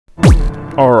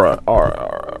Alright,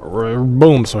 alright.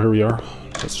 Boom, so here we are.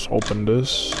 Let's open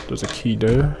this. There's a key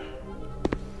there.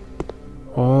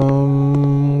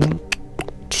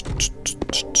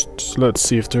 Let's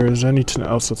see if there is anything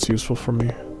else that's useful for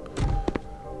me.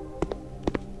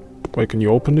 Wait, can you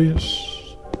open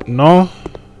these? No?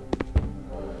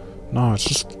 No, it's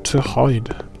just to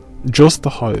hide. Just to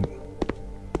hide.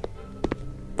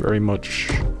 Very much.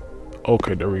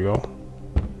 Okay, there we go.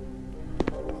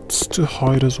 It's to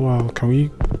hide as well. Can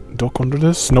we duck under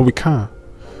this? No, we can't.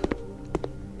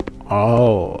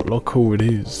 Oh, look who it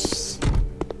is.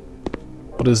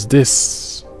 What is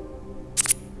this?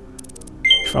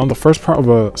 Found the first part of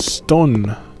a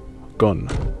stun gun.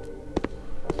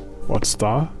 What's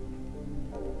that?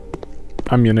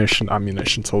 Ammunition,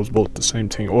 so it's both the same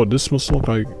thing. Oh, this must look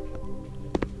like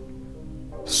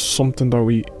something that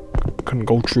we can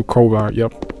go through crowbar.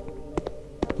 Yep.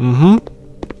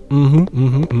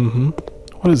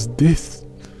 What is this?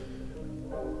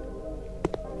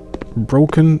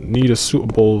 Broken, need a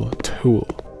suitable tool.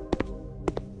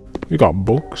 We got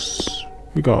books.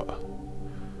 We got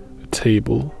a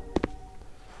table.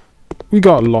 We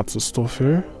got lots of stuff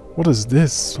here. What is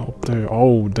this up there?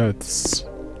 Oh, that's...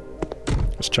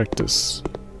 Let's check this.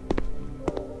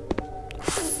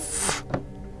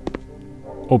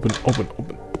 Open.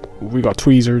 We got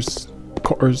tweezers,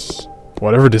 cutters,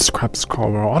 whatever this crap's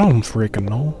called, bro. I don't freaking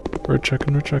know. We're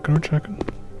checking.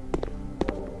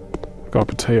 Got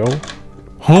potato.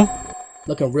 Huh?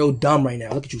 Looking real dumb right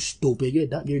now. Look at you, stupid.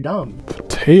 You're dumb.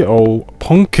 Potato.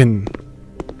 Pumpkin.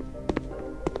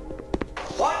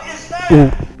 What is that?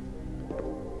 Ooh.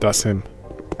 That's him.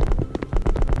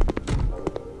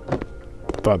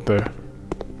 Put that there.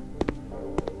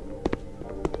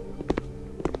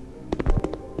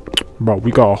 Bro,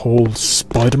 we got a whole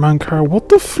Spider-Man car. What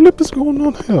the flip is going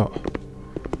on here?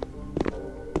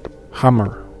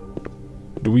 Hammer.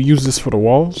 Do we use this for the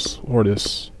walls or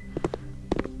this?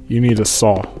 You need a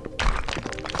saw.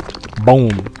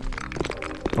 Boom.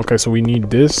 Okay, so we need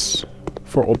this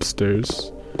for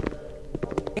upstairs.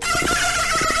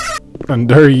 And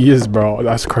there he is, bro.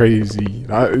 That's crazy.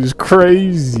 That is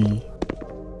crazy.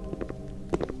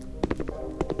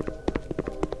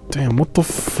 Damn, what the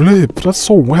flip? That's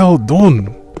so well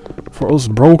done. For us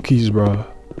brokies, bro.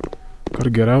 Gotta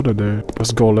get out of there.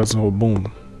 Let's go,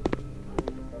 boom.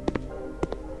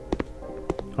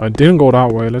 I didn't go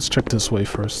that way. Let's check this way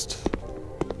first.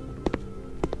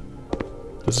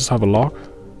 Does this have a lock?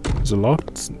 Is it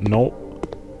locked? No.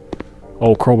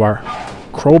 Oh, crowbar.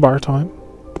 Crowbar time.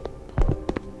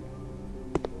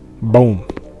 Boom.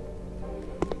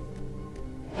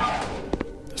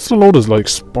 This load is like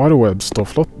spiderweb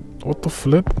stuff. Look, what the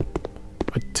flip?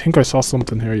 I think I saw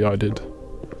something here. Yeah, I did.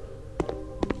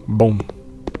 Boom.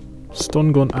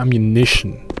 Stun gun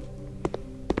ammunition.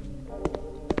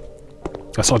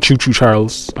 I saw Choo Choo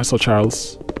Charles. I saw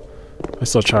Charles.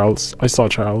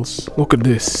 Look at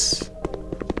this.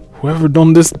 Whoever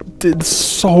done this did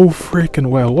so freaking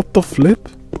well. What the flip?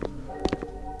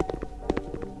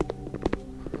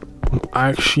 I'm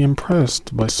actually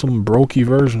impressed by some brokey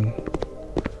version.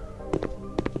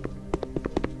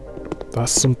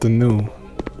 That's something new.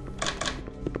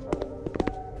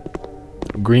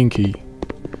 Green key.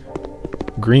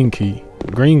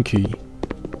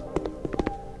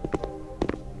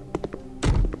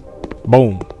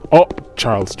 Boom. Oh,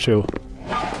 Charles, chill.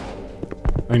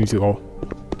 I need to go.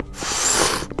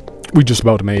 We just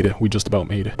about made it.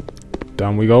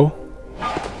 Down we go.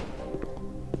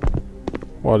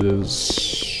 What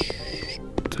is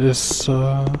this? There's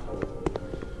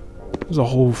a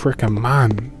whole freaking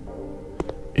man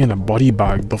in a body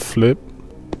bag. The flip.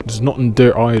 There's nothing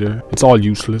there either. It's all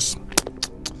useless.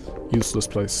 Useless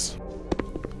place.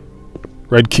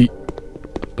 Red key.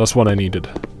 That's what I needed.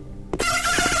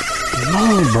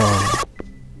 No, bro.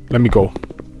 Let me go.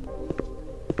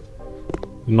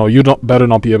 No, you better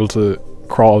not be able to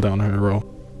crawl down here, bro.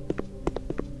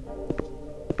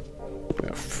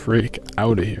 Yeah, freak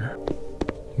out of here.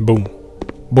 Boom.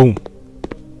 Boom.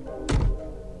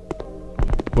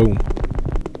 Boom.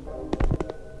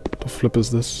 The flip is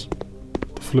this?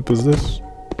 What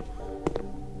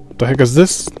the heck is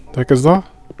this?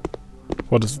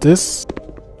 What is this?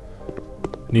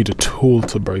 Need a tool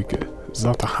to break it. Is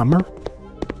that the hammer?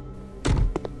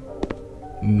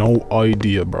 No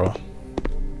idea, bro.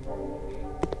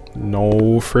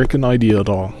 No freaking idea at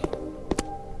all.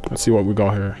 Let's see what we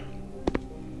got here.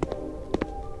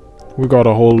 We got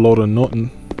a whole load of nothing.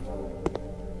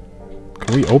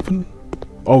 Can we open?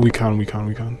 Oh, we can.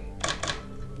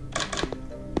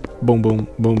 Boom, boom,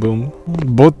 boom, boom.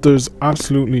 But there's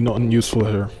absolutely nothing useful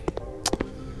here.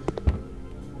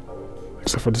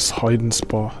 Except for this hiding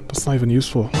spot. That's not even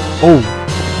useful. Oh!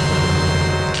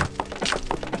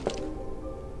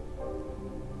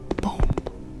 Boom.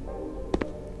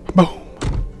 Boom.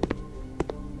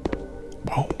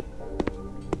 Boom.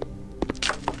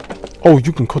 Oh,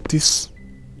 you can cut this.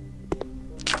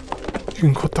 You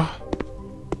can cut that.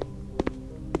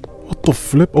 What the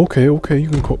flip? Okay, okay, you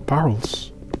can cut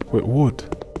barrels. With wood.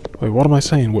 Wait, what am I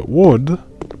saying? With wood?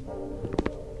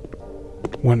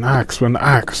 When axe.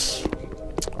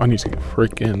 I need to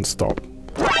freaking stop.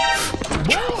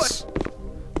 Charles.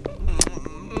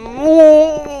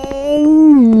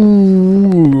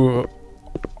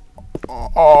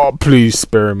 Oh, please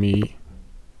spare me.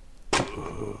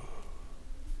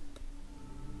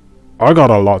 I got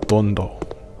a lot done though.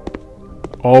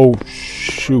 Oh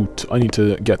shoot, I need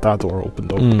to get that door open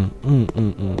though.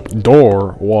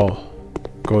 Door? Wall.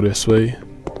 Go this way.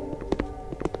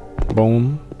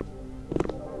 Boom.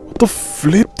 What the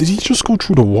flip? Did he just go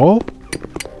through the wall?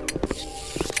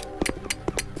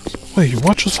 Wait,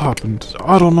 what just happened?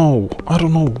 I don't know.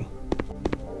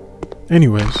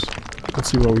 Anyways, let's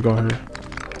see what we got here.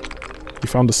 We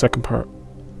found the second part.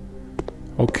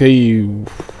 Okay.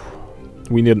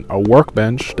 We need a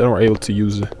workbench. Then we're able to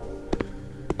use it.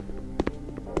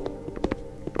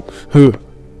 Huh.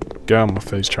 Get out of my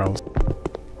face, Charles.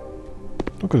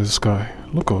 Look at this guy.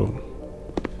 Look at him.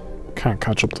 Can't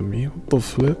catch up to me. What the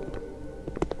flip?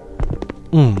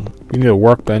 We need a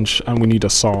workbench and we need a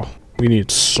saw. We need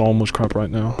so much crap right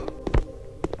now.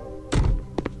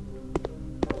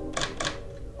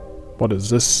 What is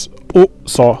this? Oh,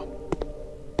 saw.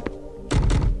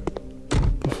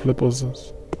 The flip was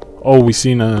this? Oh, we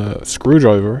seen a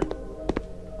screwdriver.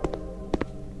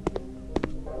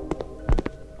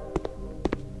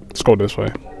 Let's go this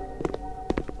way.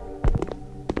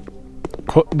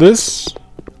 Cut this.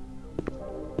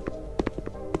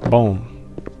 Boom.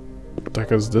 What the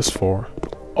heck is this for?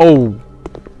 Oh.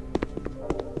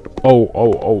 Oh.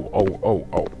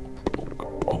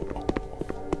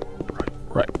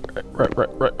 Right.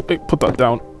 Hey, put that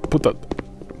down. Put that.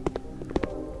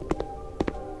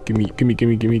 Gimme.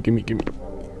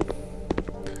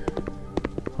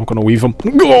 I'm gonna weave him.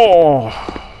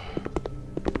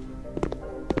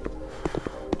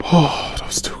 Oh, that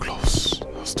was too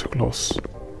close.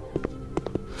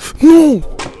 No!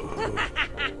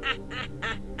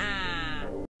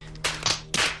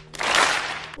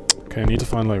 Okay, I need to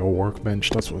find like a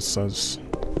workbench. That's what it says.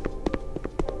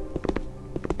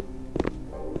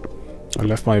 I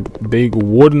left my big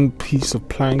wooden piece of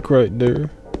plank right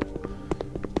there.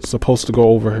 Supposed to go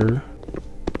over here.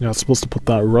 Yeah, I'm supposed to put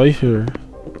that right here.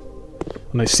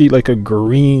 And I see like a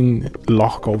green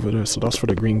lock over there, so that's for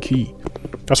the green key.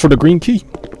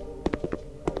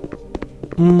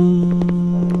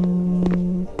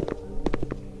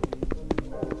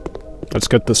 Let's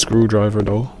get the screwdriver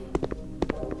though.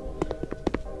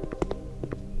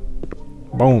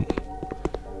 Boom.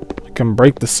 I can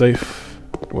break the safe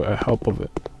with the help of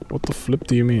it. What the flip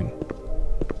do you mean?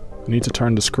 I need to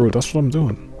turn the screw. That's what I'm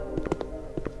doing.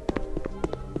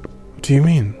 What do you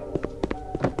mean?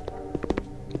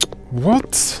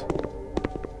 What?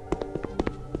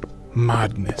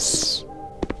 Madness.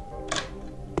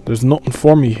 There's nothing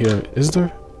for me here, is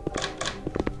there?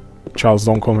 Charles,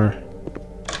 don't come here.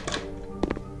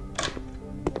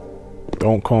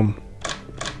 Don't come.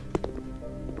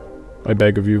 I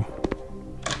beg of you.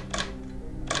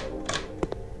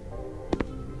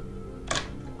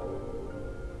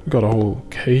 We got a whole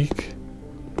cake.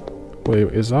 Wait,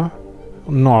 is that?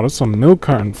 No, that's a milk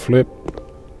carton flip.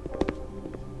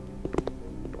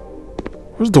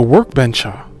 Where's the workbench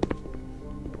at?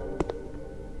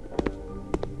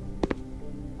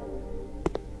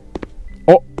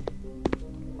 Oh.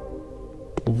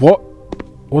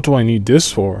 What do I need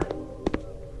this for?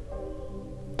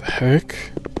 The heck?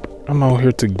 I'm out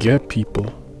here to get people.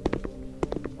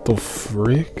 The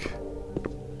frick?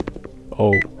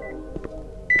 Oh.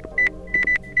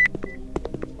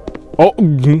 Oh.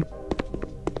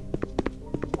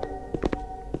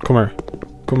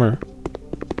 Come here.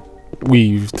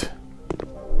 Weaved.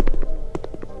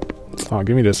 Oh,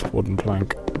 give me this wooden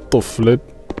plank. What the flip?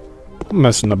 I'm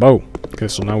messing about. Okay,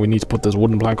 so now we need to put this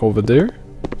wooden plank over there.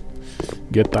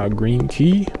 Get that green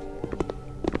key.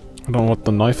 I don't know what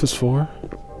the knife is for.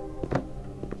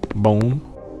 Boom.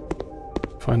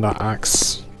 Find that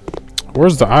axe.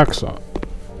 Where's the axe at?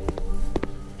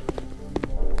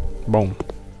 Boom.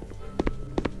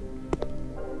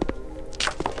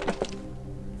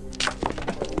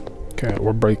 Okay,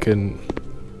 we're breaking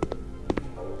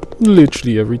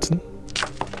literally everything.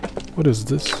 What is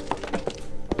this?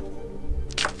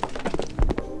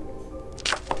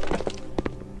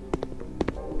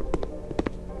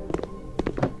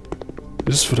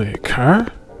 This is for the car?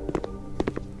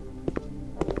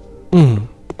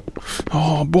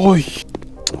 Oh boy.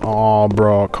 Oh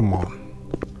bro, come on.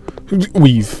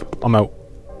 Weave. I'm out.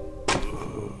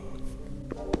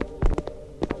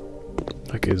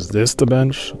 Like, is this the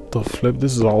bench? The flip?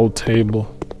 This is an old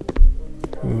table.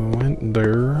 We went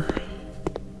there.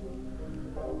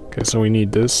 Okay, so we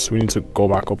need this. We need to go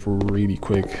back up really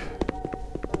quick.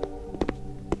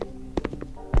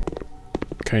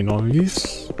 Okay, none of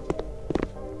these.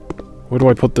 Where do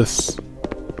I put this?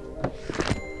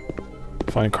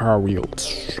 Find car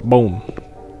wheels. Boom.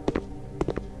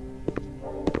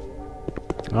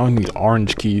 Now I need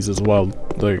orange keys as well.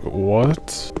 Like,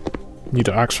 what? Need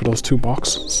to ask for those 2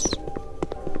 boxes.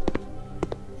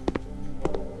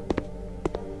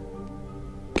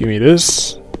 Give me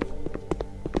this.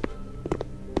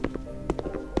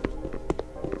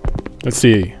 Let's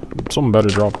see. Something better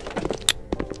drop.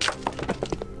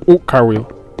 Oh, car wheel.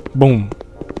 Boom.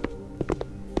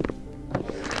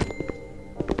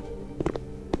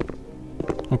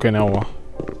 Okay, now what?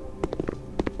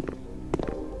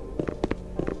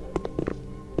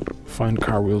 Find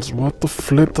car wheels. What the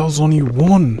flip? That was only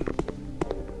 1.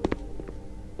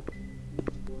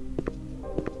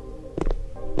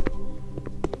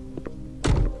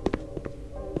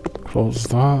 Close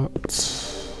that.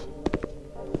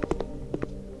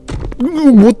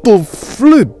 What the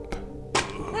flip?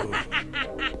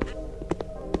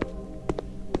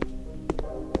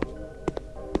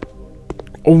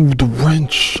 Oh, the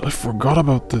wrench. I forgot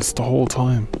about this the whole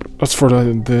time. That's for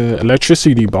the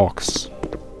electricity box.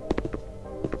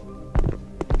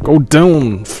 Go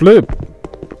down, flip.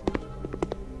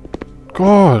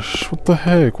 Gosh, what the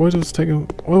heck? Why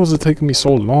was it taking me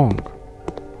so long?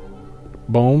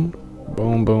 Boom,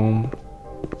 boom, boom,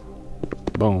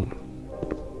 boom.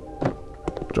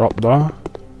 Drop that.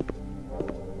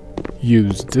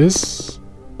 Use this.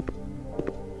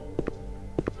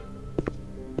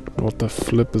 What the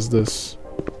flip is this?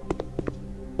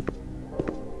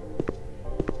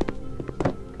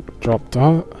 Drop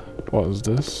that. What is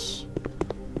this?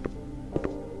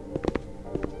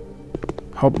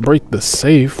 Help break the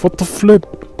safe? What the flip?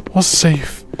 What's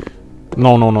safe?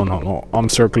 No, no, no, no, no. I'm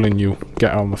circling you.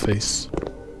 Get out of my face.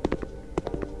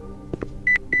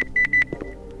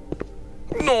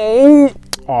 No!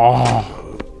 Oh.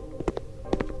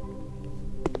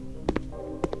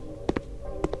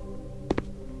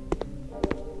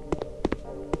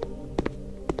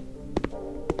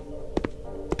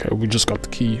 Okay, we just got the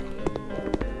key.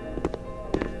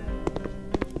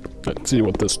 Let's see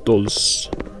what this does.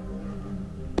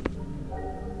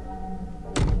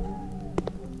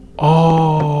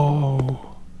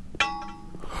 Oh.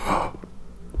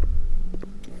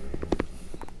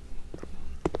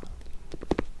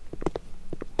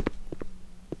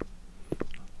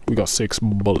 We got 6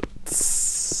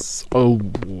 bullets. Oh.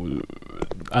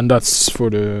 And that's for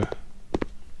the...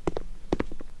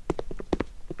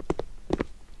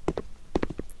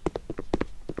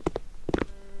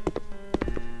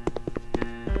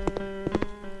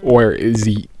 Where is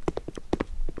he?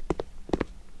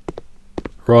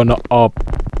 Run up.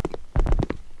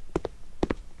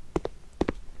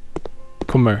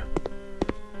 Come here.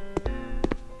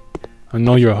 I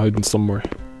know you're hiding somewhere.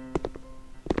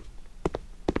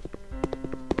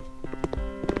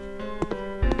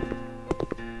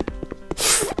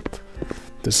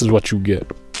 This is what you get.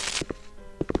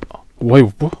 Wait,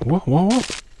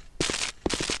 what?